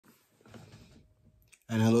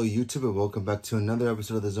And hello YouTube, and welcome back to another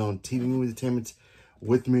episode of the Zone TV Movie Entertainment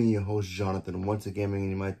with me, your host Jonathan. Once again, bringing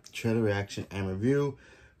you my trailer reaction and review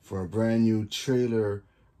for a brand new trailer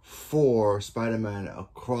for Spider-Man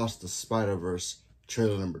Across the Spider-Verse,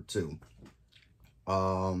 trailer number 2.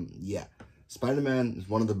 Yeah, Spider-Man is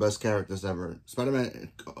one of the best characters ever.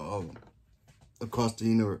 Spider-Man across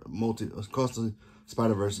the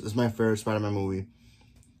Spider-Verse is my favorite Spider-Man movie.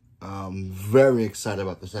 Very excited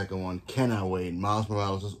about the second one. Cannot wait. Miles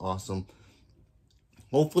Morales is awesome.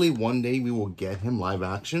 Hopefully one day we will get him live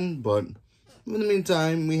action, but in the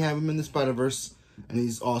meantime, we have him in the Spider-Verse, and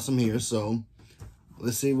he's awesome here, so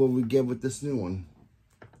let's see what we get with this new one.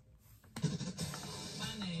 My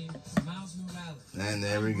name is Miles Morales. And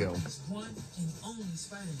there we go. One and only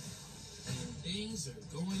Spider-Man. And things are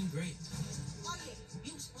going great. Oh yeah,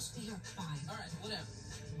 you were supposed to be here at 5. Alright, whatever.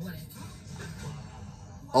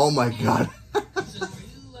 Oh my god. So are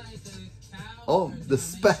you like a cow? Oh, the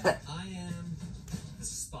spat. I am the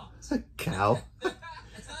spot. A cow.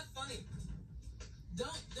 It's not funny.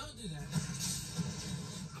 Don't do that.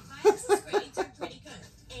 Miles' grades are pretty good.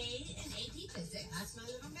 A in AP Physics. That's my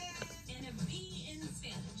little man. And a B in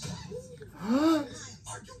Spanish.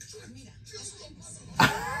 Are you kidding me?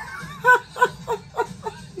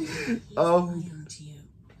 Oh, To you.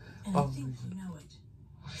 And I think you know it.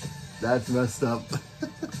 that's messed up.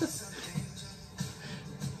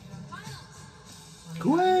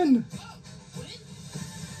 Gwen!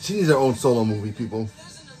 She needs her own solo movie, people.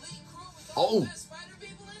 Oh!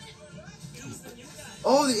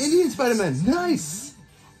 Oh, the Indian Spider-Man. Nice!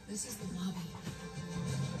 This is the lobby.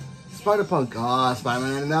 Spider-Punk. Ah,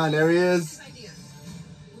 Spider-Man 99. There he is.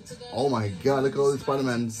 Oh my god, look at all the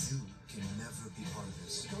Spider-Mans. Can never be part of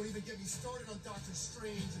this. Don't even get me started on Doctor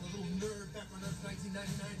Strange and the little nerd back on Earth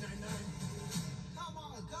 1999. Come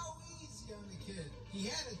on, go easy on the kid. He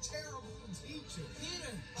had a terrible teacher.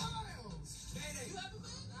 Peter, Miles. You have a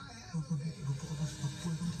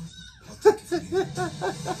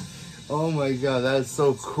Oh my god, that is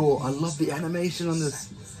so cool. I love the animation on this.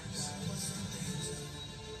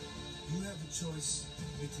 You have a choice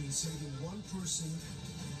between saving one person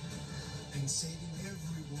and saving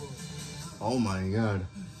every world. Oh my god.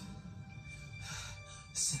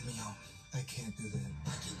 Send me home. I can't do that.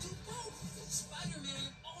 I can do both.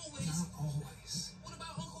 Spider-Man always. Not always. What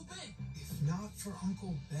about Uncle Ben? If not for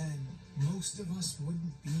Uncle Ben, most of us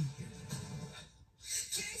wouldn't be here.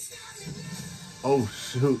 Oh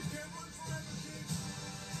shoot.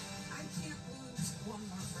 I can't lose one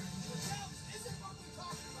more friend.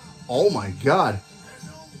 Oh my god.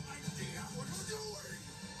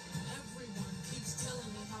 Everyone keeps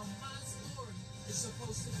telling me how my story is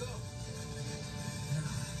supposed to go. Nah,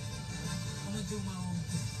 I'm gonna do my own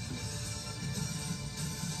thing.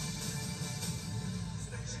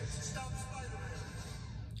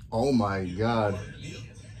 Oh my god.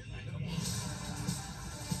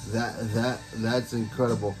 That's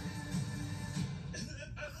incredible.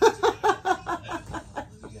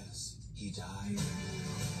 Yes, he died.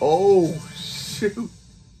 Oh shoot.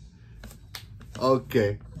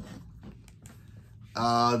 Okay.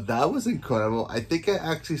 That was incredible. I think I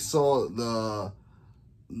actually saw the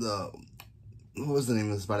what was the name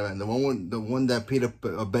of the Spider-Man? The one that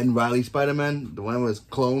Ben Reilly Spider-Man, the one that was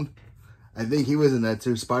cloned. I think he was in that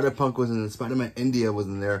too. Spider-Punk was in it. Spider-Man India was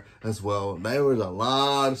in there as well. There was a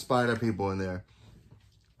lot of Spider people in there.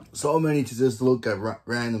 So many to just look at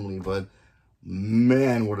randomly, but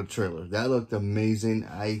man, what a trailer. That looked amazing.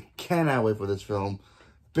 I cannot wait for this film.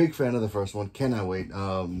 Big fan of the first one. Cannot wait.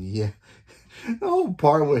 Yeah. The whole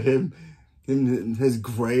part with him his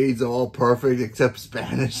grades are all perfect except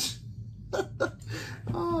Spanish.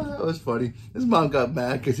 Oh, that was funny. His mom got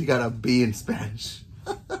mad because he got a B in Spanish.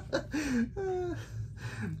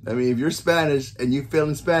 I mean, if you're Spanish and you fail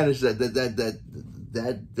in Spanish, that's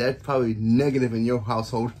probably negative in your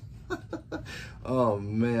household. Oh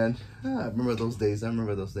man, I remember those days.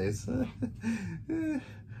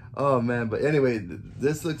 Oh man, but anyway,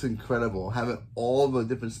 this looks incredible. Having all the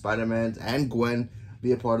different Spider-Mans and Gwen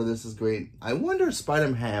be a part of this is great. I wonder if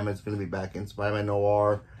Spider-Ham is going to be back in Spider-Man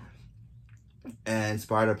Noir and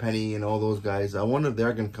Spider-Penny and all those guys. I wonder if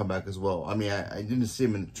they're going to come back as well. I mean, I didn't see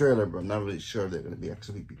them in the trailer, but I'm not really sure if they're going to be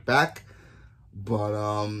actually be back. But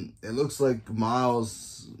it looks like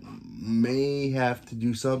Miles may have to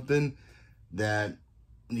do something that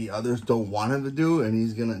the others don't want him to do, and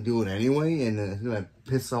he's going to do it anyway, and it's going to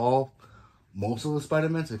piss off most of the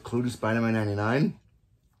Spider-Mans, including Spider-Man 99.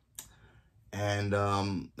 And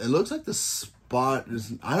it looks like the Spot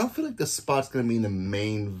is... I don't feel like the Spot's going to be the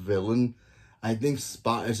main villain. I think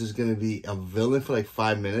Spot is just going to be a villain for like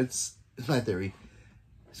 5 minutes. It's my theory.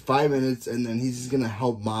 It's 5 minutes, and then he's just gonna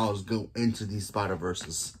help Miles go into these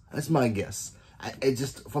Spider-Verses. That's my guess. I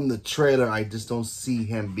just, from the trailer, I just don't see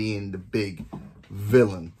him being the big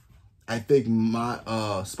villain. I think my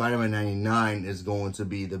Spider-Man 99 is going to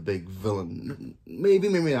be the big villain. Maybe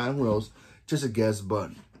not. Who knows? Just a guess, but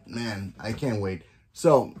man, I can't wait.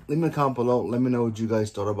 So, leave me a comment below. Let me know what you guys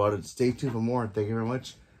thought about it. Stay tuned for more. Thank you very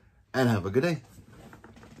much, and have a good day.